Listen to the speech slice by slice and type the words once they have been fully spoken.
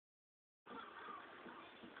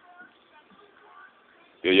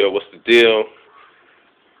Yo, what's the deal?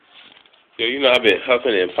 Yo, you know I've been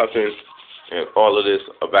huffing and puffing and all of this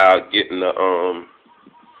about getting a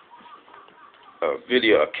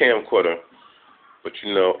camcorder, but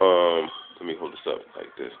let me hold this up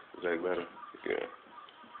like this. Is that better? Yeah.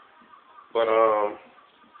 But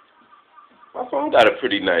my phone got a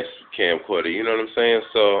pretty nice camcorder. You know what I'm saying?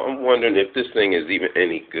 So I'm wondering if this thing is even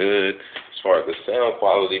any good as far as the sound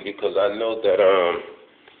quality, because I know that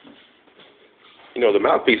the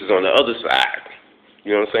mouthpiece is on the other side.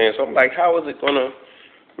 You know what I'm saying? So I'm like, how is it gonna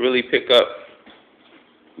really pick up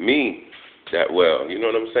me that well? You know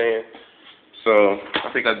what I'm saying? So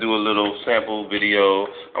I think I'll do a little sample video.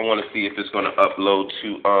 I want to see if it's gonna upload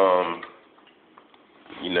to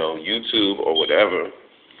YouTube or whatever,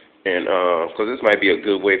 and because this might be a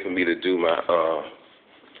good way for me to do my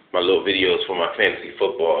little videos for my fantasy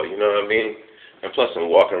football. You know what I mean? And plus, I'm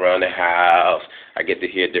walking around the house. I get to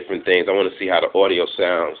hear different things. I want to see how the audio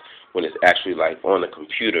sounds when it's actually like on the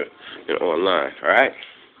computer and online. All right?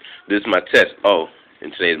 This is my test. Oh,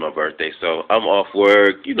 and today's my birthday, so I'm off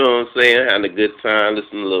work. You know what I'm saying? Having a good time,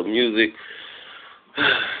 listening to a little music.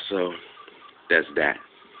 So that's that.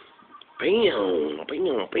 Bam,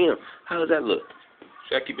 bam, bam. How does that look?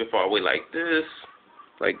 Should I keep it far away like this?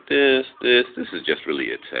 Like this? This is just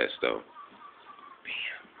really a test, though.